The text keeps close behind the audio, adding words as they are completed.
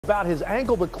about his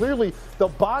ankle, but clearly the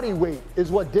body weight is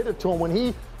what did it to him. When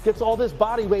he gets all this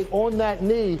body weight on that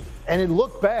knee, and it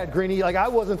looked bad, Greeny. Like, I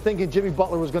wasn't thinking Jimmy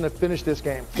Butler was going to finish this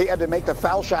game. He had to make the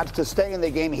foul shots to stay in the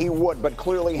game. He would, but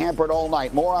clearly hampered all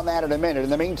night. More on that in a minute. In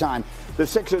the meantime, the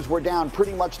Sixers were down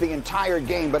pretty much the entire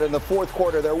game, but in the fourth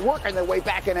quarter, they're working their way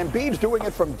back, and Embiid's doing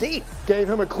it from deep. Gave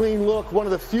him a clean look. One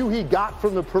of the few he got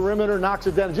from the perimeter, knocks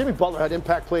it down. Jimmy Butler had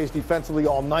impact plays defensively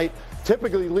all night,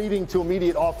 typically leading to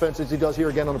immediate offense, as he does here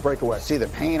again on the breakaway. See the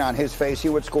pain on his face. He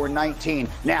would score 19.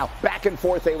 Now, back and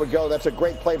forth they would go. That's a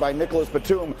great play by Nicholas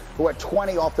Batum, who had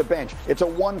 20 off the bench. It's a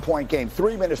one-point game.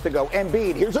 3 minutes to go.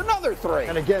 Embiid, here's another three.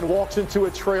 And again, walks into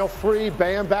a trail free.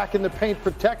 Bam, back in the paint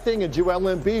protecting. And Joel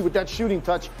Embiid, with that shooting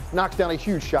touch, knocks down a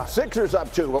huge shot. Sixers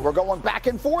up 2, but we're going back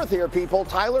and forth here, people.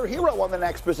 Tyler Hero on the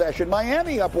next possession.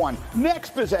 Miami up 1.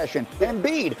 Next possession.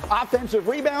 Embiid, offensive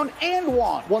rebound and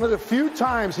one. One of the few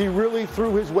times he really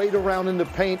threw his weight around in the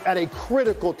paint at a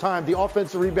critical time. The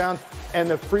offensive rebound and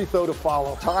the free throw to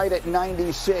follow. Tied at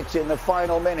 96 in the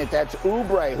final minute. That's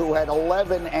Oubre, who had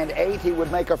 11 and 8. He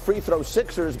would make a free throw.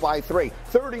 Sixers by 3.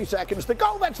 30 seconds to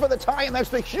go. That's for the tie, and that's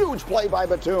the huge play by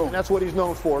Batum. And that's what he's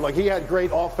known for. Like, he had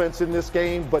great offense in this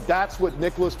game, but that's what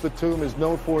Nicholas Batum is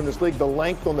known for in this league. The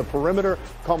length on the perimeter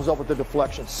comes up with the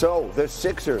deflection. So the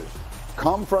Sixers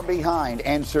come from behind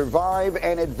and survive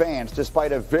and advance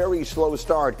despite a very slow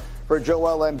start for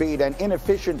Joel Embiid. An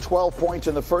inefficient 12 points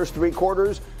in the first 3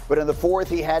 quarters, but in the fourth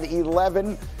he had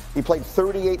 11. He played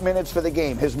 38 minutes for the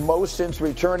game, his most since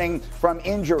returning from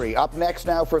injury. Up next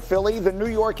now for Philly, the New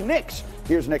York Knicks.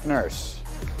 Here's Nick Nurse.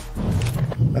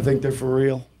 I think they're for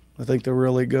real. I think they're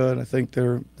really good. I think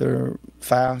they're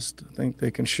fast. I think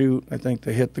they can shoot. I think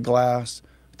they hit the glass.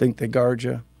 I think they guard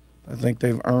you. I think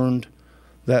they've earned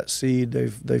that seed.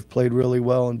 They've played really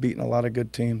well and beaten a lot of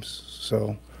good teams.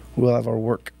 So we'll have our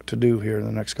work to do here in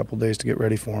the next couple of days to get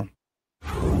ready for them.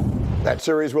 That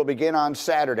series will begin on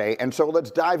Saturday, and so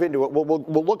let's dive into it. We'll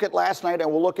look at last night,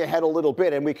 and we'll look ahead a little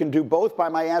bit, and we can do both by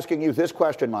my asking you this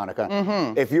question, Monica.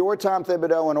 If you're Tom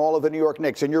Thibodeau and all of the New York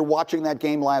Knicks, and you're watching that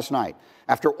game last night,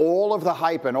 after all of the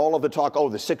hype and all of the talk, oh,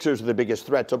 the Sixers are the biggest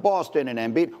threat to Boston and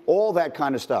Embiid, all that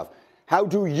kind of stuff, how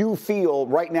do you feel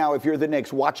right now if you're the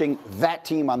Knicks watching that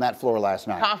team on that floor last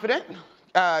night? Confident.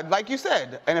 Like you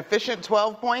said, an efficient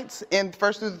 12 points in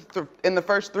the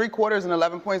first 3 quarters and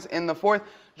 11 points in the fourth.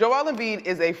 Joel Embiid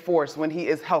is a force when he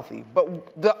is healthy.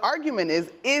 But the argument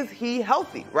is he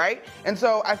healthy, right? And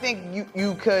so I think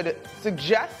you could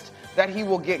suggest that he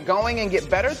will get going and get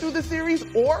better through the series,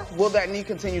 or will that knee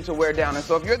continue to wear down? And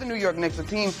so if you're the New York Knicks, a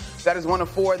team that is one of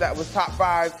 4 that was top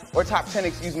 5 or top 10,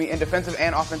 in defensive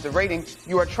and offensive rating,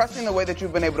 you are trusting the way that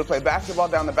you've been able to play basketball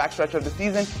down the backstretch of the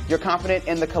season. You're confident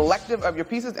in the collective of your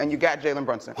pieces, and you got Jalen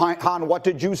Brunson. Han, what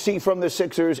did you see from the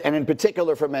Sixers, and in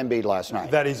particular from Embiid last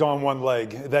night? That he's on one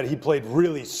leg, that he played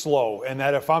really slow, and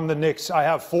that if I'm the Knicks, I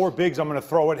have 4 bigs I'm going to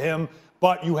throw at him,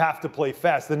 but you have to play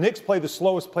fast. The Knicks play the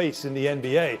slowest pace in the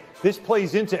NBA. This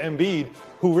plays into Embiid,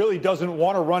 who really doesn't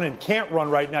want to run and can't run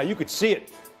right now. You could see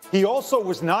it. He also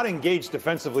was not engaged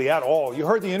defensively at all. You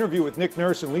heard the interview with Nick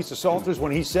Nurse and Lisa Salters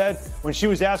when she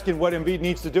was asking what Embiid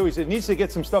needs to do. He said he needs to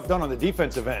get some stuff done on the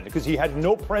defensive end because he had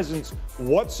no presence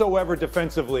whatsoever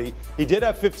defensively. He did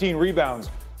have 15 rebounds.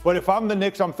 But if I'm the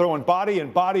Knicks, I'm throwing body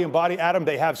and body and body at him.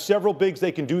 They have several bigs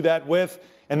they can do that with.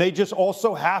 And they just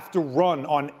also have to run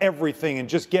on everything and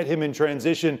just get him in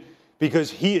transition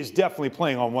because he is definitely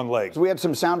playing on one leg. So we had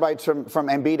some sound bites from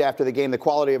Embiid after the game. The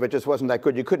quality of it just wasn't that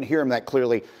good. You couldn't hear him that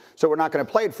clearly, so we're not going to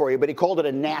play it for you. But he called it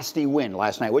a nasty win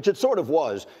last night, which it sort of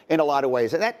was in a lot of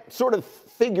ways. And that sort of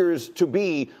figures to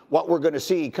be what we're going to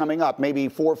see coming up, maybe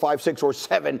 4, 5, 6, or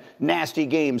 7 nasty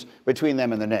games between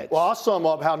them and the Knicks. Well, I'll sum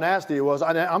up how nasty it was.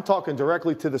 I'm talking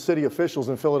directly to the city officials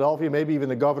in Philadelphia, maybe even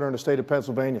the governor in the state of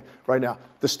Pennsylvania right now.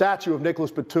 The statue of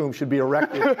Nicholas Batum should be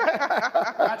erected.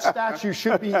 That statue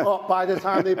should be up by the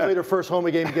time they play their first home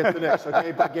game against the Knicks,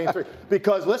 okay, by game 3.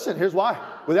 Because, listen, here's why.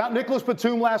 Without Nicholas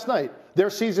Batum last night, their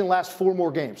season lasts 4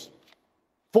 more games.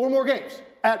 4 more games.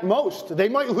 At most. They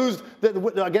might lose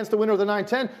against the winner of the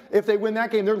 9-10. If they win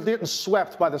that game, they're getting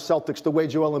swept by the Celtics the way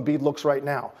Joel Embiid looks right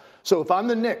now. So if I'm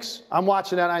the Knicks, I'm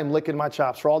watching that, I'm licking my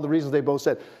chops for all the reasons they both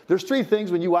said. There's 3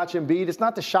 things when you watch Embiid. It's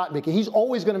not the shot making. He's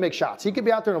always going to make shots. He could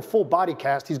be out there in a full body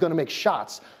cast. He's going to make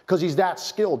shots because he's that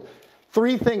skilled.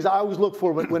 3 things I always look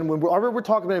for when we're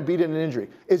talking about Embiid and an injury.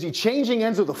 Is he changing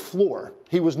ends of the floor?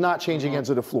 He was not changing ends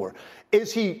of the floor.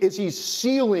 Is he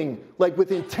sealing like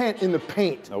with intent in the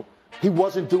paint? Nope. He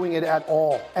wasn't doing it at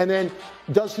all. And then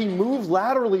does he move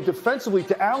laterally defensively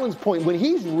to Allen's point when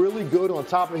he's really good on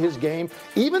top of his game?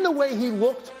 Even the way he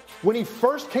looked when he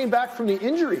first came back from the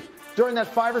injury during that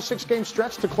 5 or 6 game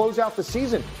stretch to close out the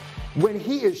season. when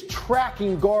he is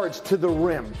tracking guards to the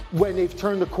rim, when they've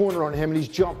turned the corner on him and he's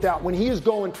jumped out, when he is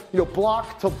going,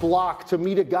 block to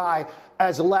meet a guy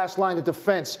as the last line of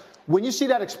defense, when you see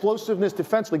that explosiveness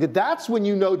defensively, that's when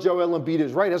you know Joel Embiid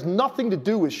is right. It has nothing to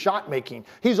do with shot making.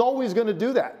 He's always going to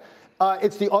do that.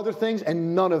 It's the other things,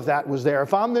 and none of that was there.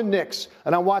 If I'm the Knicks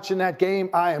and I'm watching that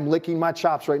game, I am licking my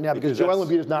chops right now because Joel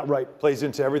Embiid is not right. Plays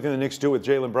into everything the Knicks do with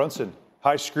Jalen Brunson.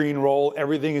 High screen roll,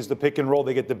 everything is the pick and roll.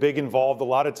 They get the big involved. A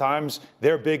lot of times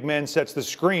their big man sets the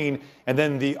screen, and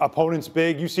then the opponent's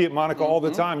big. You see it, Monica, all the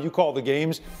time. You call the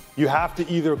games. You have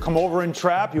to either come over and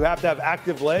trap. You have to have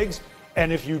active legs.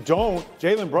 And if you don't,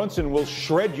 Jalen Brunson will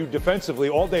shred you defensively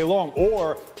all day long,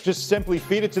 or just simply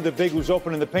feed it to the big who's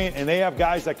open in the paint, and they have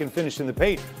guys that can finish in the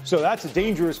paint. So that's a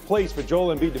dangerous place for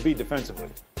Joel Embiid to be defensively.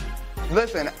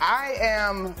 Listen, I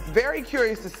am very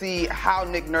curious to see how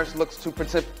Nick Nurse looks to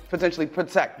potentially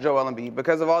protect Joel Embiid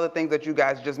because of all the things that you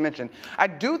guys just mentioned. I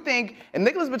do think, and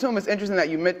Nicholas Batum, is interesting that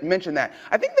you mentioned that.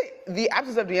 I think the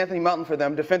absence of DeAnthony Melton for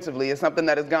them defensively is something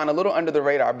that has gone a little under the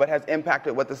radar, but has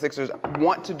impacted what the Sixers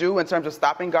want to do in terms of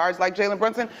stopping guards like Jalen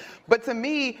Brunson. But to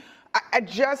me,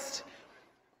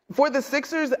 for the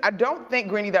Sixers, I don't think,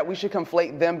 Greeny, that we should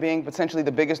conflate them being potentially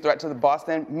the biggest threat to the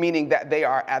Boston, meaning that they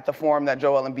are at the form that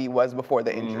Joel Embiid was before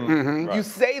the injury. Right. You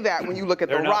say that when you look at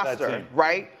the roster,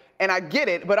 right? And I get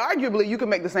it, but arguably you can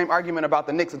make the same argument about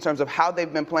the Knicks in terms of how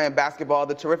they've been playing basketball,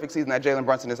 the terrific season that Jalen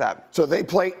Brunson is having. So they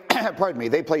play, pardon me,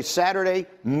 they play Saturday,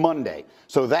 Monday.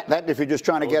 So that if you're just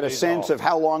trying to get a sense of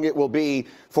how long it will be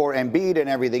for Embiid and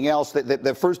everything else,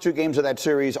 the first two games of that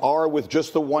series are with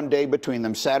just the 1 day between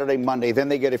them, Saturday, Monday. Then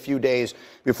they get a few days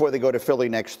before they go to Philly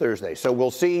next Thursday. So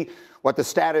we'll see what the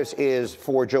status is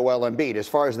for Joel Embiid. As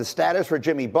far as the status for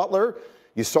Jimmy Butler,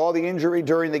 you saw the injury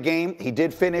during the game. He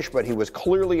did finish, but he was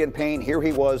clearly in pain. Here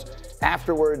he was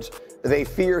afterwards. They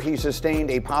fear he sustained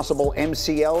a possible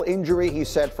MCL injury. He's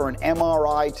set for an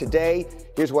MRI today.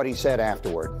 Here's what he said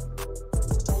afterward.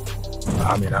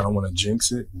 I mean, I don't want to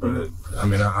jinx it, but I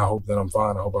mean, I hope that I'm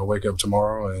fine. I hope I wake up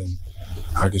tomorrow and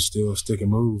I can still stick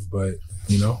and move. But,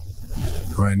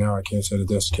 right now I can't say that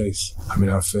that's the case. I mean,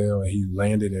 I fell and he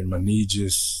landed and my knee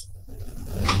just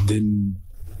didn't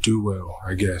do well,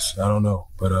 I guess. I don't know,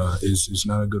 but it's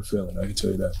not a good feeling, I can tell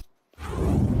you that.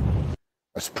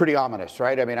 It's pretty ominous,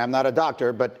 right? I mean, I'm not a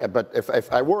doctor, but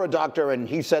if I were a doctor and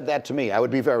he said that to me, I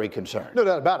would be very concerned. No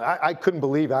doubt about it. I couldn't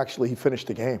believe, actually, he finished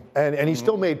the game. And he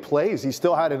still made plays. He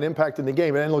still had an impact in the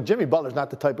game. And look, Jimmy Butler's not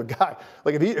the type of guy.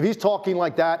 Like, if he's talking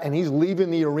like that and he's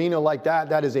leaving the arena like that,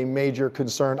 that is a major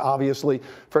concern, obviously,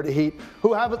 for the Heat,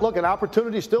 who have, an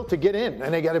opportunity still to get in.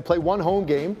 And they got to play one home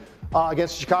game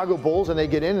against the Chicago Bulls, and they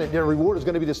get in, and their reward is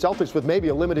going to be the Celtics with maybe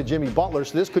a limited Jimmy Butler.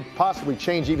 So this could possibly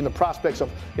change even the prospects of,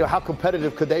 how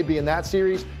competitive could they be in that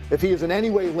series if he is in any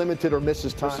way limited or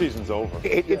misses time. The season's over.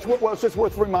 It's just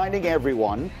worth reminding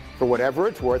everyone, for whatever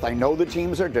it's worth, I know the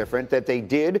teams are different, that they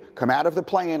did come out of the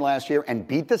play-in last year and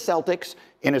beat the Celtics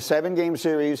in a 7-game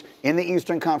series in the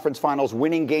Eastern Conference Finals,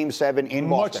 winning Game 7 in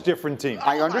Boston. Much different team.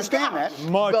 I understand that.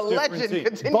 Much the different legend team.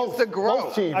 continues to grow.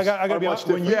 Both teams I got to be honest.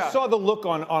 When you saw the look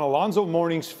on Alonzo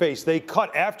Mourning's face, they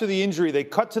cut after the injury. They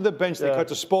cut to the bench. They cut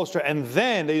to Spoelstra, and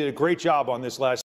then they did a great job on this last